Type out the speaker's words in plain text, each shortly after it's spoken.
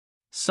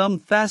some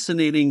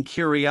fascinating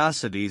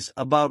curiosities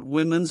about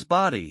women's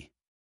body.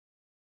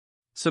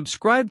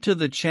 Subscribe to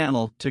the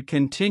channel to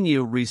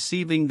continue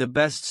receiving the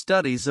best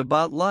studies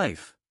about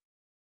life.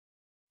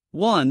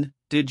 1.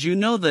 Did you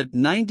know that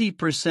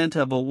 90%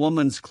 of a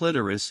woman's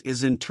clitoris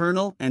is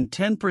internal and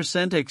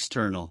 10%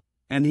 external,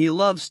 and he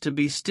loves to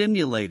be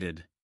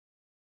stimulated?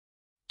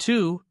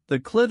 2. The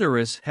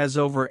clitoris has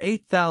over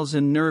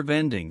 8,000 nerve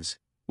endings,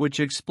 which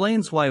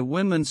explains why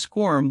women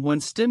squirm when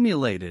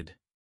stimulated.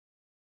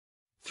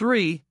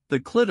 3. The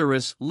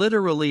clitoris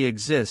literally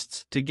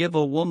exists to give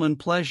a woman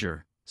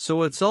pleasure,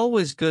 so it's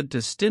always good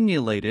to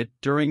stimulate it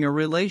during a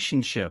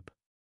relationship.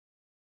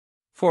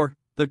 4.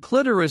 The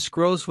clitoris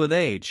grows with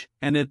age,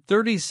 and at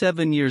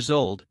 37 years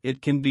old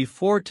it can be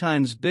 4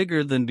 times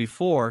bigger than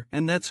before,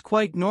 and that's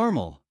quite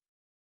normal.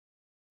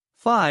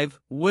 5.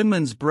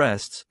 Women's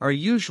breasts are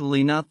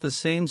usually not the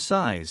same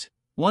size,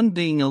 one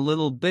being a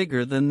little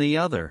bigger than the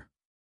other.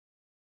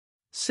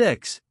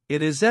 6.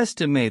 It is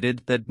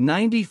estimated that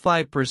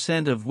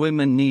 95% of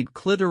women need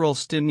clitoral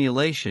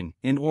stimulation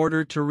in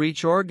order to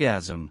reach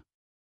orgasm.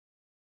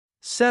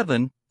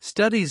 7.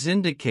 Studies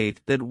indicate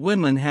that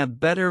women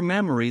have better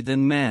memory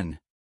than men.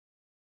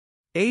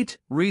 8.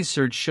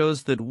 Research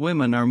shows that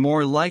women are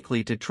more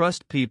likely to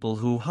trust people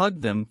who hug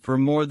them for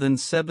more than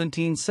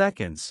 17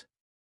 seconds.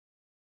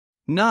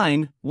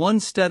 9. One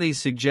study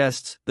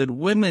suggests that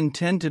women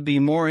tend to be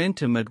more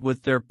intimate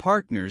with their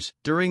partners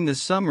during the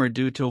summer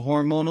due to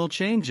hormonal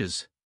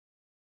changes.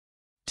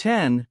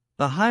 10.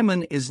 The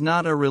hymen is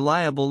not a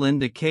reliable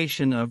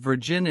indication of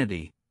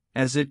virginity,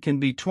 as it can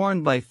be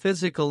torn by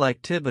physical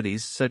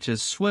activities such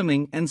as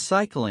swimming and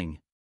cycling.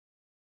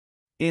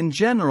 In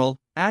general,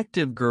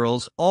 active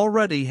girls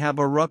already have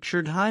a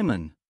ruptured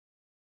hymen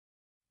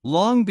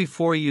long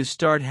before you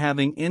start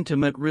having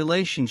intimate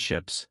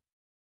relationships.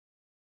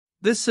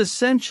 This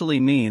essentially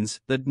means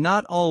that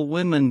not all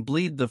women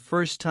bleed the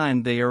first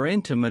time they are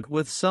intimate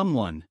with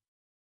someone.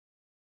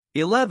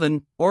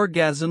 11.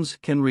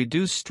 Orgasms can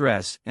reduce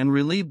stress and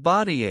relieve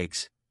body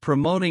aches,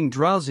 promoting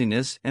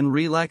drowsiness and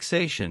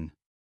relaxation.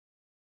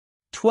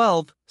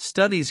 12.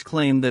 Studies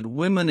claim that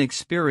women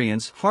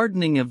experience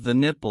hardening of the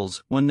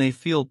nipples when they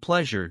feel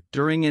pleasure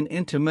during an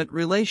intimate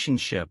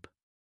relationship.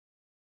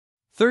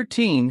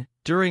 13.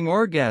 During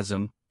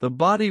orgasm, the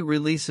body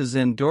releases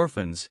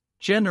endorphins,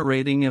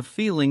 generating a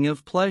feeling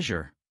of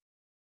pleasure.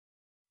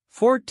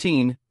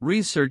 14.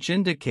 Research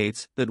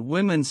indicates that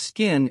women's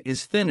skin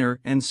is thinner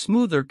and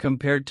smoother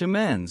compared to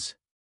men's.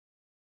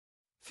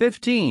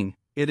 15.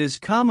 It is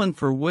common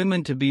for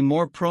women to be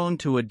more prone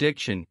to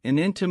addiction in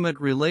intimate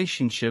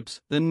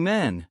relationships than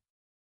men.